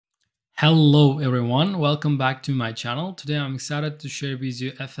Hello everyone, welcome back to my channel. Today I'm excited to share with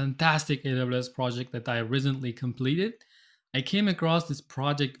you a fantastic AWS project that I recently completed. I came across this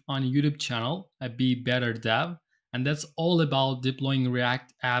project on a YouTube channel, a Be Better Dev, and that's all about deploying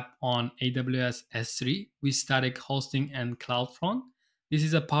React app on AWS S3 with static hosting and CloudFront. This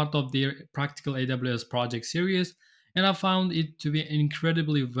is a part of their practical AWS project series, and I found it to be an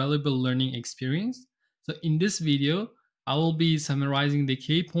incredibly valuable learning experience. So in this video, I will be summarizing the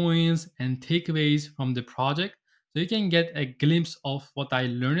key points and takeaways from the project so you can get a glimpse of what I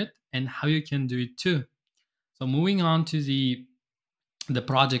learned and how you can do it too. So moving on to the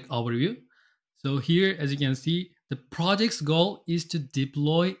project overview. So here, as you can see, the project's goal is to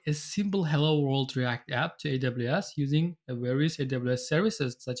deploy a simple Hello World React app to AWS using various AWS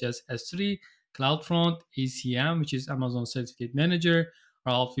services such as S3, CloudFront, ACM, which is Amazon Certificate Manager,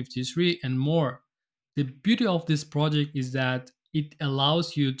 Route 53, and more. The beauty of this project is that it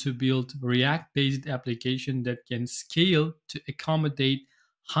allows you to build React-based application that can scale to accommodate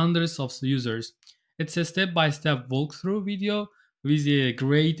hundreds of users. It's a step-by-step walkthrough video with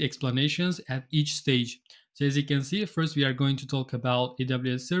great explanations at each stage. So as you can see, first we are going to talk about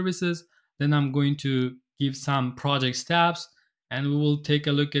AWS services, then I'm going to give some project steps, and we will take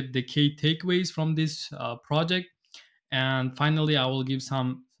a look at the key takeaways from this project. And finally, I will give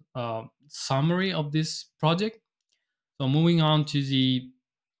some summary of this project. So moving on to the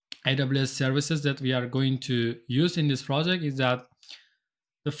AWS services that we are going to use in this project is that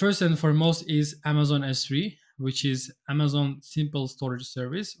the first and foremost is Amazon S3, which is Amazon Simple Storage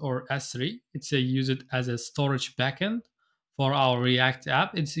Service, or S3. It's used as a storage backend for our React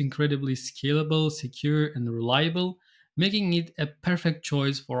app. It's incredibly scalable, secure, and reliable, making it a perfect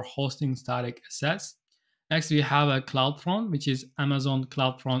choice for hosting static assets. Next, we have a CloudFront, which is Amazon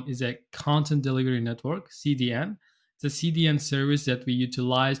CloudFront is a content delivery network, CDN. It's a CDN service that we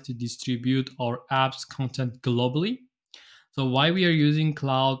utilize to distribute our app's content globally. So why we are using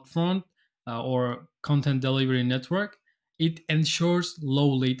CloudFront or content delivery network? It ensures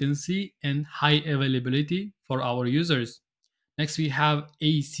low latency and high availability for our users. Next, we have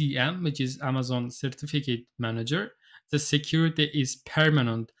ACM, which is Amazon Certificate Manager. The security is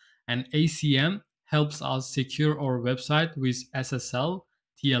permanent, and ACM helps us secure our website with SSL,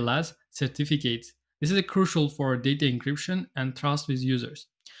 TLS certificates. This is crucial for data encryption and trust with users.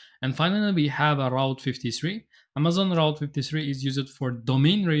 And finally, we have a Route 53. Amazon Route 53 is used for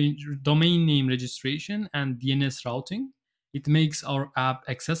domain name registration and DNS routing. It makes our app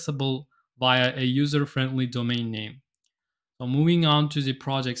accessible via a user-friendly domain name. So moving on to the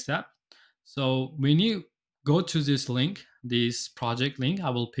project step. So when you go to this link, this project link, I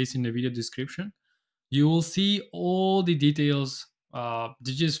will paste in the video description. You will see all the details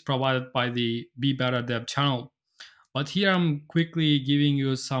provided by the Be Better Dev channel. But here I'm quickly giving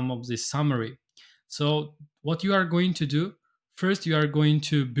you some of the summary. So what you are going to do, first you are going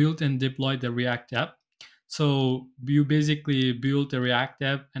to build and deploy the React app. So you basically build the React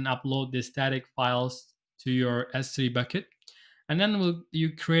app and upload the static files to your S3 bucket. And then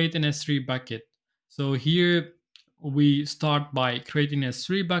you create an S3 bucket. So here we start by creating a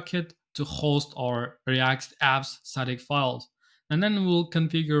S3 bucket to host our React apps static files. And then we'll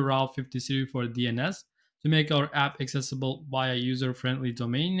configure Route 53 for DNS. To make our app accessible via user-friendly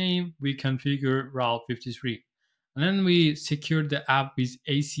domain name, we configure Route 53. And then we secure the app with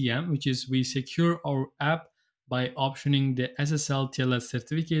ACM, which is we secure our app by optioning the SSL TLS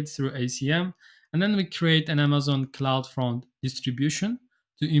certificates through ACM. And then we create an Amazon CloudFront distribution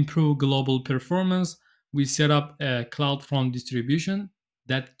to improve global performance. We set up a CloudFront distribution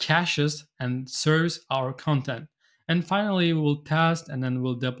that caches and serves our content. And finally, we will test and then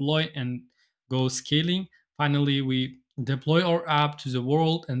we'll deploy and go scaling. Finally, we deploy our app to the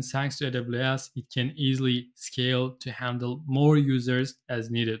world, and thanks to AWS, it can easily scale to handle more users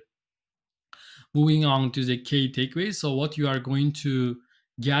as needed. Moving on to the key takeaways. So what you are going to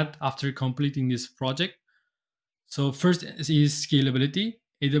get after completing this project. So first is scalability.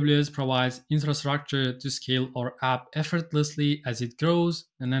 AWS provides infrastructure to scale our app effortlessly as it grows,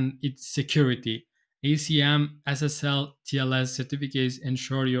 and then it's security. ACM, SSL, TLS certificates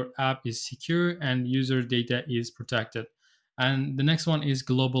ensure your app is secure and user data is protected. And the next one is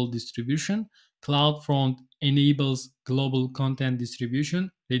global distribution. CloudFront enables global content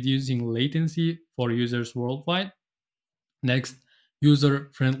distribution, reducing latency for users worldwide. Next,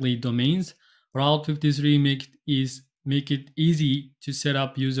 user-friendly domains. Route 53 make it easy to set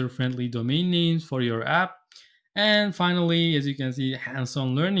up user-friendly domain names for your app. And finally, as you can see,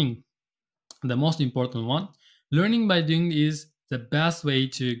 hands-on learning. The most important one, learning by doing is the best way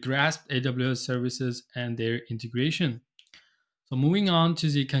to grasp AWS services and their integration. So moving on to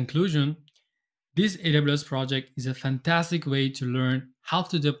the conclusion, this AWS project is a fantastic way to learn how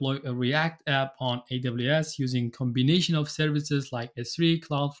to deploy a React app on AWS using combination of services like S3,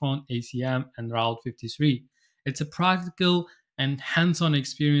 CloudFront, ACM, and Route 53. It's a practical and hands-on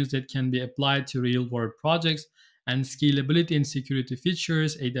experience that can be applied to real-world projects, and scalability and security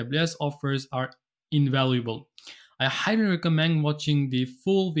features AWS offers are invaluable. I highly recommend watching the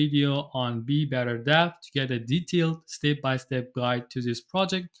full video on Be Better Dev to get a detailed step-by-step guide to this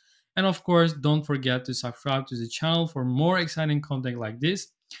project. And of course, don't forget to subscribe to the channel for more exciting content like this.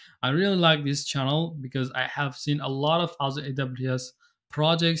 I really like this channel because I have seen a lot of other AWS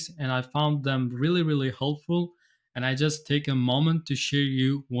projects and I found them really, really helpful. And I just take a moment to share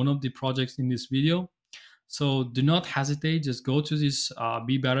you one of the projects in this video. So do not hesitate, just go to this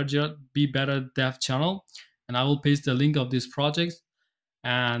Be Better Dev channel, and I will paste the link of this project,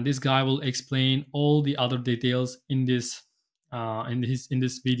 and this guy will explain all the other details in this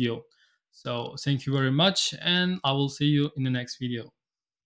video. So thank you very much, and I will see you in the next video.